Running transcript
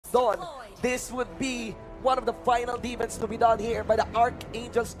Don, this would be one of the final demons to be done here by the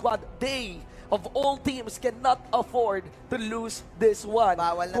Arkangel squad. They, of all teams, cannot afford to lose this one.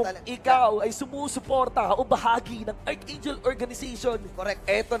 Bawal na Kung talaga. ikaw ay sumusuporta o bahagi ng Arkangel organization, correct.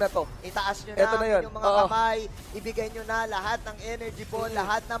 Eto na to. Itaas nyo Eto na yun. yung mga kamay, ibigay nyo na lahat ng energy ball,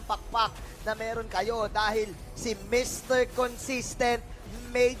 lahat ng pakpak na meron kayo dahil si Mr. Consistent,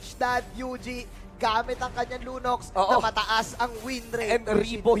 Mage Dad UG, gamit ang kanyang Lunox na mataas ang win rate. And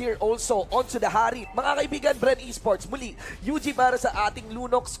Rebo here also onto the Hari. Mga kaibigan, Bren Esports, muli, UG para sa ating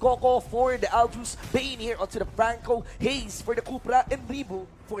Lunox, Coco for the Aldous, Bane here onto the Franco, Hayes for the Cupra, and Rebo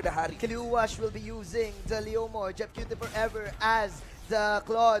for the Hari. Kiluwash will be using the Leomor, Jeff Cutie Forever as the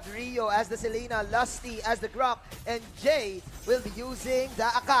Claude, Rio as the Selena, Lusty as the Grok, and Jay will be using the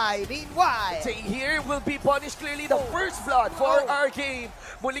Akai. Meanwhile, Jay here will be punished clearly the first blood for our game.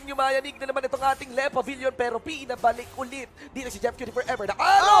 Muling yumayanig na naman itong ating Le Pavilion pero pinabalik ulit. Dito si Jeff Cutie Forever. The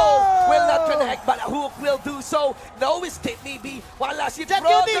arrow will not connect but a hook will do so. No escape maybe. Wala si Jeff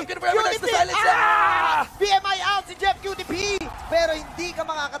Jeff Cutie Forever. That's the silence. BMI out si Jeff Cutie P! Pero hindi ka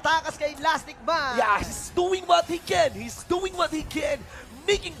makakatakas kay Elastic Man. Yeah, he's doing what he can. He's doing what he can.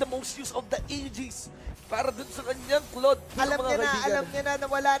 Making the most use of the ages para dun sa kanyang Claude. Alam niya na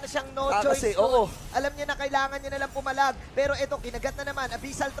wala na siyang no choice. Alam niya na kailangan niya na lang pumalag. Pero ito, kinagat na naman.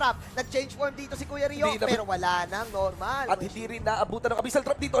 Abyssal Trap. Nag-change form dito si Kuya Rio. Pero wala nang normal. At hindi rin naabutan ng Abyssal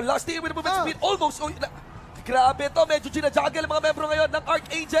Trap dito. Last year with the movement speed. Almost. Grabe to. Medyo ginajuggle ang mga membro ngayon ng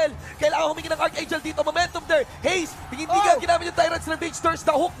Arkangel. Kailangan humingi ng Arkangel dito. Momentum there. Hayes. Tingin-tigan. Ginamit yung Tyrant's Revenge. Turns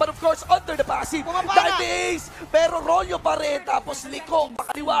the hook. But of course, under the passive. Dive Hayes. Pero Rolyo pa rin. Tapos liko.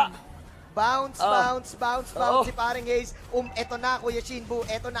 Pakaliwa. Bounce si paring Hayes. Eto na, Kuya Shinbu.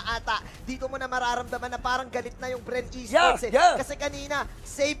 Eto na ata. Dito mo na mararamdaman na parang galit na yung Bren Esports. Kasi kanina,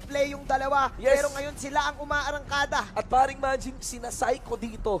 safe play yung dalawa. Pero ngayon sila ang umaarangkada. At paring Majin, sinasayko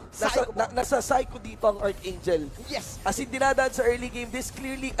dito. Nasa psycho dito ang Arkangel. Yes. As in dinadaan sa early game, this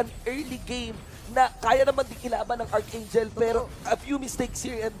clearly an early game na kaya naman din ilaban ng Arkangel. Pero a few mistakes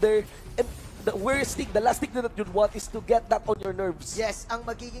here and there. And the worst thing, the last thing that you'd want is to get that on your nerves. Yes, ang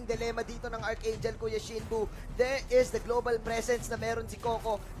magiging dilemma dito ng Arkangel, Kuya Shinbu, there is the global presence na meron si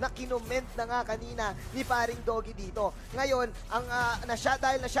Coco na kinoment na nga kanina ni paring Doggy dito. Ngayon, ang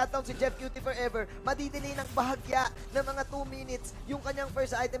dahil na-shutdown si Jeff Cutie Forever, madidelay ng bahagya ng mga 2 minutes yung kanyang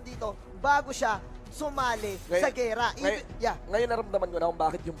first item dito bago siya sumali sa gera. Ngayon naramdaman ko na kung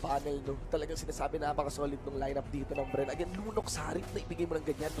bakit yung panel, no? Talagang sinasabi na napaka-solid ng lineup dito ng Bren. Again, Lunox Harit na ibigay mo ng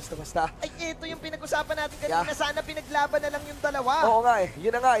ganyan, basta-basta. Ay, ito yung pinag-usapan natin kanina. Sana pinaglaban na lang yung dalawa. Oo nga eh.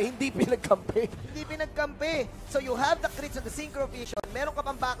 Yun na nga eh. Hindi pinagkampi. Hindi pinagkampi. So you have the crits on the Synchro Vision. Meron ka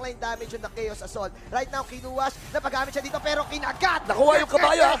pang backline damage on the Chaos Assault. Right now, kinuwash. Napagamit siya dito pero kinagat. Nakuha yung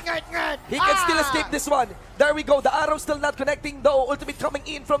kabayo. He can still escape this one. There we go. The arrow still not connecting though. Ultimate coming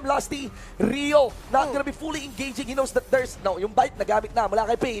in from Lusty. Rio not gonna be fully engaging. He knows that there's no, yung bite nagamit na mula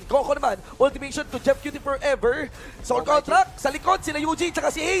kay Pain. Coco naman. Ultimation to Jeff Cutie Forever. Soul contract. Sa likod sila Yuji tsaka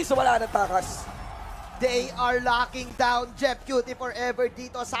si Hayes. So wala nang takas. They are locking down Jeff Cutie Forever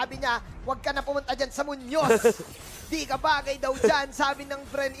dito. Sabi niya, huwag ka na pumunta dyan sa Muñoz. Di ka bagay daw dyan, sabi ng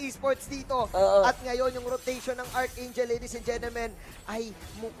Bren Esports dito. At ngayon, yung rotation ng Arkangel, ladies and gentlemen, ay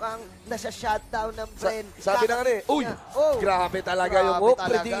mukhang nasa-shutdown ng Bren. Sabi na nga eh, uy, grabe talaga yung hook.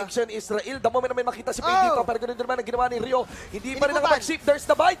 Prediction Israel. The moment na may makita si Pain dito, pero ganun din naman ang ginawa ni Rio. Hindi pa rin nakapag-shift. There's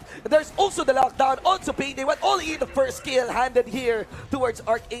the bite. There's also the lockdown onto Pain. They went all in. The first kill handed here towards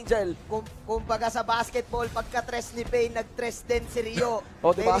Arkangel. Kumbaga sa basketball, pagka-tres ni Pain, nag-tres din si Rio.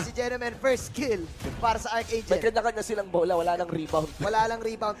 Ladies and gentlemen, first kill para sa Arkangel. May kanya-kanya silang bola, wala nang rebound. Wala lang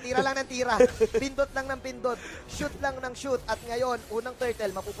rebound. Tira lang ng tira. Pindot lang ng pindot. Shoot lang ng shoot. At ngayon, unang turtle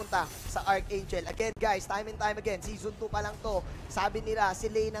mapupunta sa Arkangel. Again, guys, time and time again. Season 2 pa lang to. Sabi nila, si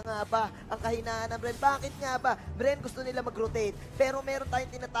Lena nga ba ang kahinaan ng Bren? Bakit nga ba? Bren gusto nila mag-rotate. Pero meron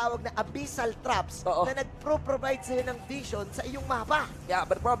tayong tinatawag na Abyssal Traps na nag-provide sila ng vision sa iyong mapa. Yeah,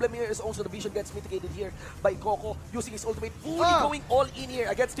 but the problem here is also the vision gets mitigated here by Coco using his ultimate, fully going all in here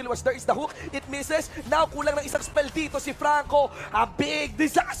against Kiluwas. There is the hook. It misses. Now, kulang ng isang spell dito si Franco. A big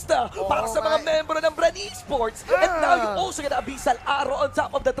disaster para sa mga membro ng Bren Esports. And now you also get an Abyssal Arrow on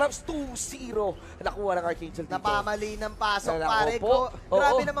top of the traps. 2-0. Nakuha ng Arkangel dito. Napamali ng pasok, pare ko.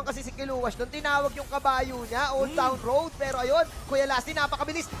 Grabe naman kasi si Kiluwas. Nung tinawag yung kabayo niya, Old Town Road. Pero ayun, Kuya Lasty,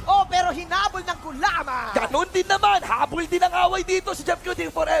 napakabilis. Pero hinabol ng Kulama. Ganun din naman. Habol din ang away dito si Jeff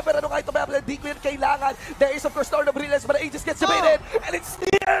Cutie Forever. Ano kahit tumabla, di ko yun kailangan. There is of course Storm of Brilliance, but Aegis gets debated. And it's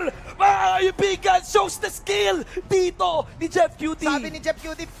still, mga kaibigan, shows Naubos na skill dito ni Jeff Cutie. Sabi ni Jeff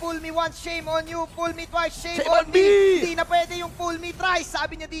Cutie, fool me once, shame on you. Fool me twice, shame Shame on on me. me. Hindi na pwede yung fool me thrice.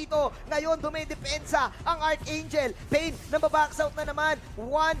 Sabi niya dito. Ngayon, dumidepensa ang Arkangel. Pain, nababox out na naman.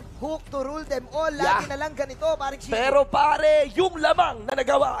 One hook to rule them all. Lagi na lang ganito, parang Shibu. Pero pare, yung lamang na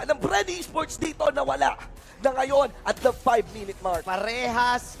nagawa ng Bren Esports dito nawala na ngayon at the 5-minute mark.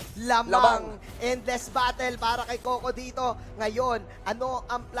 Parehas lamang. Endless battle para kay Coco dito. Ngayon, ano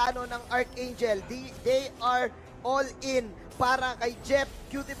ang plano ng Arkangel? They are all in para kay Jeff,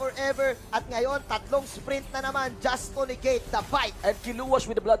 Cutie Forever. At ngayon, tatlong sprint na naman just to negate the fight. And Kiluwas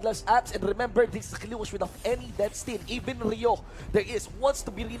with the Bloodlust Axe. And remember, this is Kiluwas without any dead stain. Even Rio, wants to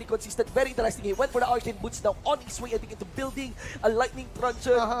be really consistent. Very interesting. He went for the Arcane Boots now on his way, I think, into building a Lightning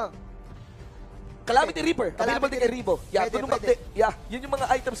Truncheon. Calamity Reaper, available din kay Ribo. Yeah, Pwede. Yun yung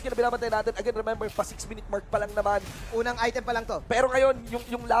mga items na binabantay natin. Again, remember, pa 6-minute mark pa lang naman. Unang item pa lang to. Pero ngayon,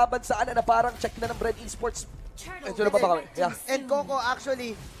 yung laban sa na parang check na ng Bren Esports. Medyo na pa kami. Yeah. And Coco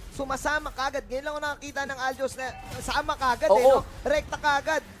actually, sumasama kagad. Ngayon lang ako nakakita ng Aljos na sama kagad Oo. no? Rekta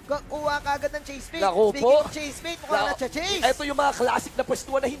kagad. Kuha kagad ng chase bait. Naku Speaking po. of chase bait, mukhang na-chase. Ito yung mga classic na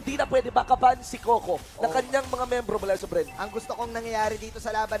pwestuhan na hindi na pwede bakaban si Coco na kanyang mga membro mula sa Bren. Ang gusto kong nangyayari dito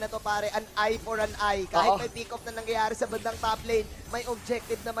sa laban na to, pare, an eye for an eye. Kahit may pick-off na nangyayari sa bandang top lane, may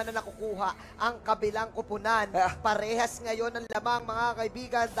objective naman na nakukuha ang kabilang kupunan. Parehas ngayon ang lamang, mga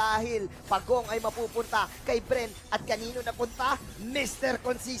kaibigan, dahil Pagong ay mapupunta kay Bren. At kanino napunta? Mr.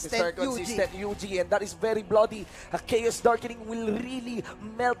 Consistent UG. And that is very bloody. A Chaos Darkening will really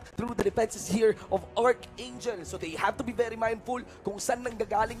melt through the defenses here of Arkangel. So they have to be very mindful kung saan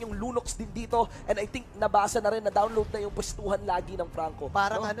nanggagaling yung Lunox din dito. And I think nabasa na rin, na-download na yung pwestuhan lagi ng Franco.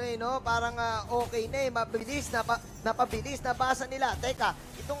 Parang parang okay na mabilis, napabilis, nabasa nila. Teka,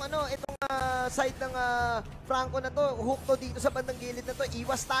 itong side ng Franco na to, hook to dito sa bandang gilid na to,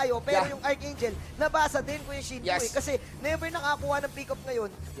 iwas tayo. Pero yung Arkangel, nabasa din ko yung Shinbu kasi never nakakuha ng pick-up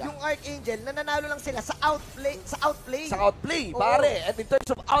ngayon. Yung Arkangel, nananalo lang sila sa outplay. Sa outplay, pare. And in terms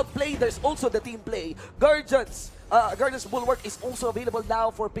of outplay, there's also the team play. Guardian's Bulwark is also available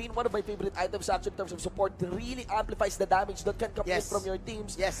now for Pain. One of my favorite items actually in terms of support. Really amplifies the damage that can come in from your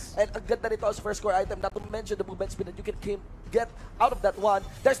teams. And ang ganda nito as first core item, not to mention the movement speed that you can get out of that one.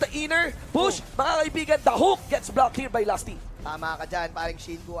 There's the inner push. Mga kaibigan, the hook gets blocked here by Lasty. Tama ka dyan, paring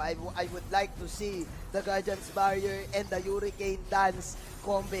Shinbu. I would like to see the Guardian's Barrier and the Hurricane Dance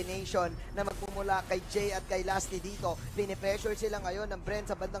combination na magmumula kay Jay at kay Lasty dito. Pinipressure sila ngayon ng Bren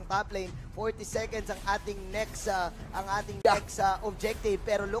sa bandang top lane. 40 seconds ang ating next objective.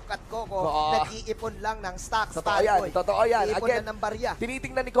 Pero look at Coco, nag-iipon lang ng stacks. Totoo yan. Again, na ng barya.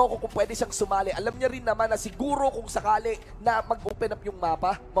 Tinitingnan ni Coco kung pwede siyang sumali. Alam niya rin naman na siguro kung sakali na mag-open up yung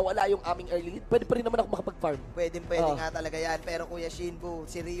mapa, mawala yung aming early lead, pwede pa rin naman ako makapag-farm. Pwede nga talaga yan. Pero Kuya Shinbu,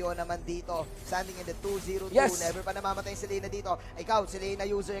 si Rio naman dito, standing in the 2-0-2. Never pa namamatay si Selena dito. Ikaw, Selena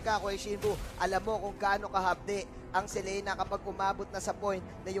user ka, Kuya Shinbu. Alam mo kung gaano kahapde ang Selena kapag umabot na sa point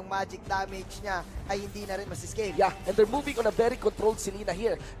na yung magic damage niya ay hindi na rin mas-escape. Yeah, and they're moving on a very controlled Selena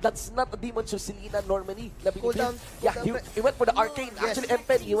here. That's not a demon so Selena normally. He went for the arcane. Actually,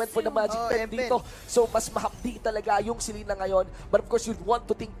 Mpl, he went for the magic pen dito. So, mas mahapdi talaga yung Selena ngayon. But of course, you'd want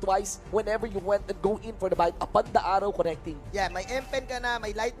to think twice whenever you went and go in for the bite upon the arrow connecting. Yeah, may Mpl ka na,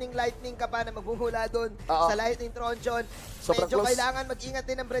 may lightning ka pa na maghuhula doon sa lightning Tronjon. Medyo kailangan mag-ingat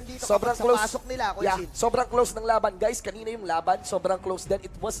din ng Bren dito kapag sa pasok nila. Sobrang close ng laban, guys. Kanina yung laban, sobrang close din.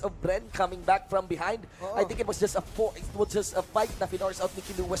 It was a Bren coming back from behind. I think it was just a fight na finors out ni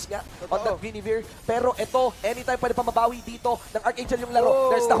Kiluwas nga on that Guinevere. Pero ito, anytime pwede pa mabawi dito ng Arkangel yung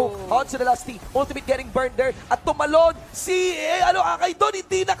laro. There's the hook on to the Lasty. Ultimate getting burned there. At tumalon si Akay doon,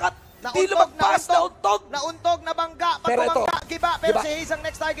 hindi nauntog, nabangga, giba. Pero si Hayes ang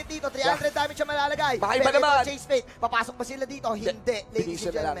next target dito. 300 damage siya malalagay. Makaiba naman. Chase bait. Papasok ba sila dito? Hindi, ladies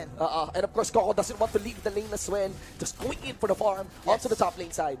and gentlemen. And of course, Coco doesn't want to leave the lane as well. Just going in for the farm onto the top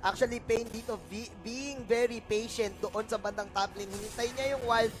lane side. Actually, Pain dito, being very patient doon sa bandang top lane. Hinintay niya yung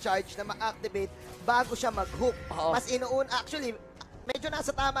wild charge na ma-activate bago siya mag-hook. Mas actually, medyo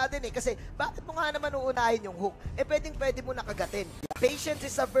nasa tama din kasi bakit mo nga naman uunahin yung hook? Pwede mo nakagatin. Patience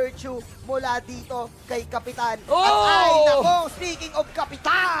is a virtue mula dito kay Kapitan. Speaking of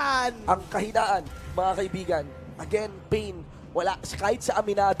Kapitan! Ang kahinaan, mga kaibigan, again, Pain, wala, kahit sa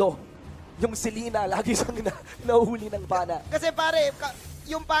aminado, yung Selena, lagi siyang nahuhuli ng pana. Kasi pare,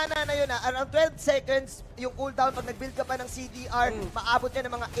 yung pana na yun around 12 seconds yung cooldown. Pag nag-build ka pa ng CDR, maabot niya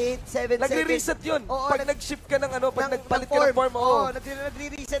ng mga 8, 7 seconds. Nagre-reset yun. Oo, pag nag-shift ka ng ano, pag nagpalit ka ng form. Oo,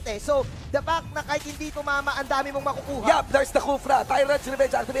 nagre-reset eh. So, the fact na kahit hindi tumama, ang dami mong makukuha. Yup, there's the Kufra. Tyrant's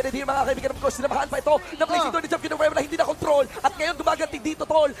Revenge activated here, mga kaibigan. Of course, sinamahan pa ito ng PlayStation ni Jeff Forever na hindi na control. At ngayon, gumaganti dito,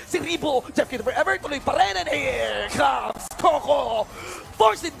 tol. Si Ribo, Jeff Forever, tuloy pa rin. And here comes Coco.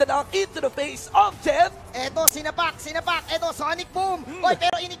 Forcing the knock into the face of Jeff. Eto, sinapak. Eto, Sonic Boom. Oy,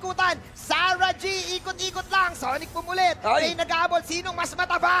 pero inikutan. Sarah G, ikot-ikot lang. Sonic Boom ulit. May nag-aabol. Sinong mas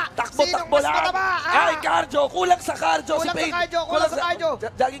mataba? Takbo lang. Ay, cardio. Kulang sa cardio si Pain. Kulang sa cardio.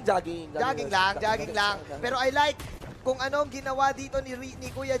 Jogging lang. Pero I like kung anong ginawa dito ni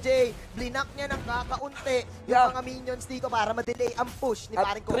Kuya Jay. Blinak niya ng kakaunti yung mga minions dito para ma-delay ang push ni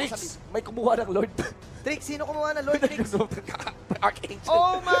paring Coco sa mid. May kumuha ng Lord. Trix, sino kumuha ng Lord Trix? Arkangel.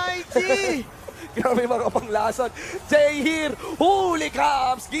 Oh my G! Grabe mga panglason. Jay here, holy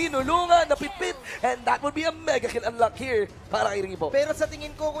comes, ginulungan, napipit, and that would be a mega kill unlock here para kay Ribo. Pero sa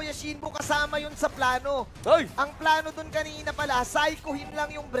tingin ko, Kuya Shinbo, kasama yun sa plano. Ay! Ang plano dun kanina pala, psychohin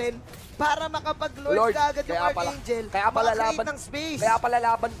lang yung Bren para makapag-lord kagad yung Arkangel. Kaya pala laban ng space. Kaya pala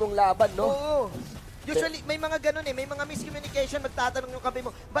laban kong laban, no? Oo. Usually, may mga ganun eh. May mga miscommunication. Magtatanong yung kampi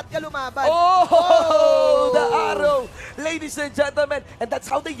mo, ba't ka lumaban? Oh! The arrow! Ladies and gentlemen, and that's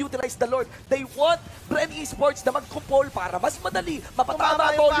how they utilize the Lord. They want Bren Esports na mag-compol para mas madali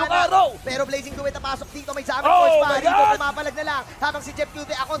mapatama to yung arrow. Pero Blazing Duet na pasok dito. May jamming force pa. Dito pumapalag na lang. Habang si Jeff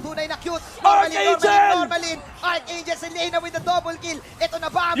Cute, ako tunay na cute. Normalin. Arkangel si Lena with the double kill. Ito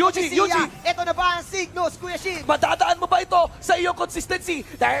na ba ang Prophecia? Ito na ba ang Signos, Kuya Shin? Madadaan mo ba ito sa iyong consistency?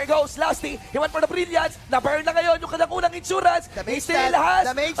 There goes Lasty. He went for the brilliance. Na-burn na ngayon yung kanyang unang insurance. He still has.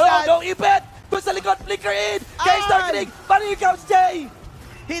 No ipit. Doon sa likod, flicker in. Kay Starkling. But here comes Jay.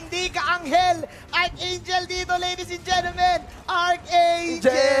 Hindi ka anghel. Arkangel dito, ladies and gentlemen.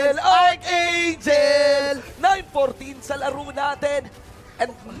 Arkangel. 9-14 sa laro natin.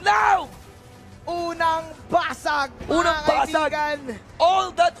 And now, unang basag.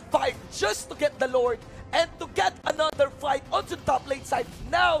 All that fight just to get the Lord and to get another fight onto the top lane side.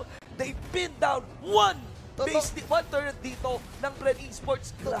 Now, they pinned down one turret dito ng Bren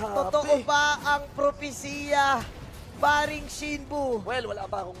Esports. Totoo ba ang Prophecia, paring Shinbu? Well, wala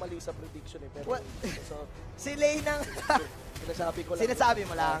pa akong mali sa prediction eh. Pero, si Lena Sinasabi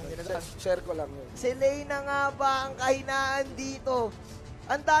mo lang. Share ko lang yun. Si Lena nga ba ang kahinaan dito?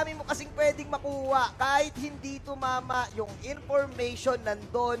 Ang dami mo kasing pwedeng makuha kahit hindi tumama yung information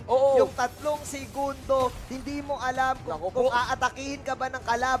nandun. Yung 3 segundo, hindi mo alam kung aatakihin ka ba ng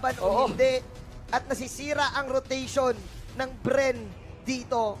kalaban o hindi. At nasisira ang rotation ng Bren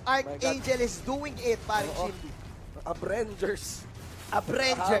dito. Arkangel is doing it, paring Shinbu. Abrangers.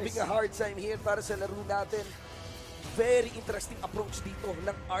 Having a hard time here para sa laro natin. Very interesting approach dito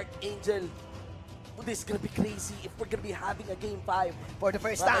ng Arkangel. This is gonna be crazy if we're gonna be having a game 5. For the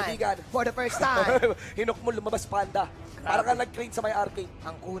first time. Hinok mo, lumabas panda. Para ka nag-train sa may arcade.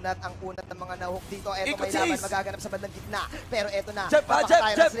 Ang kunat ng mga nahook dito. Eto may laban magaganap sa bandang gitna. Pero eto na. Jeff.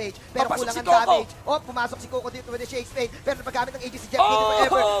 Rage. Pero kulang ang damage. Pumasok si Coco dito with the Shake Spade. Pero paggamit ng AG si Jeff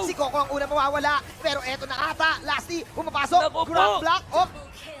Forever. Si Coco ang una mawawala. Pero eto na ata. Lasty, pumapasok. Grab block.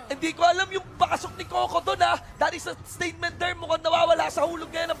 Hindi ko alam yung pasok ni Coco doon ha. That is a statement there. Mukhang nawawala sa hulog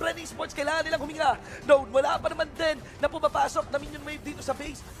ngayon ng Bren Esports. Kailangan nilang huminga. No, wala pa naman din na pumapasok na minion wave dito sa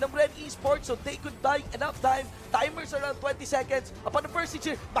base ng Bren Esports. So they could buy enough time. Timers around 20 seconds. Upon the first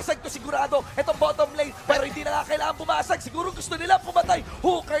siege, basag to sigurado. Itong bottom lane. Pero hindi na kailangan pumasag. Siguro gusto nila pumatay.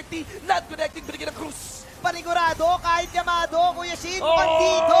 Hooker T, not connecting. Binigyan ng cruise. Panigurado, kahit Yamado, Kuya Shin,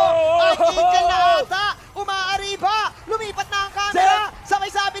 dito, Arkangel na ata, umaariba, lumipat na ang camera, sabay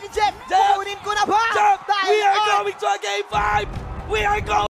sabi ni Jeff, kukunin ko na ba? Jeff, we are going to a game 5! We are going!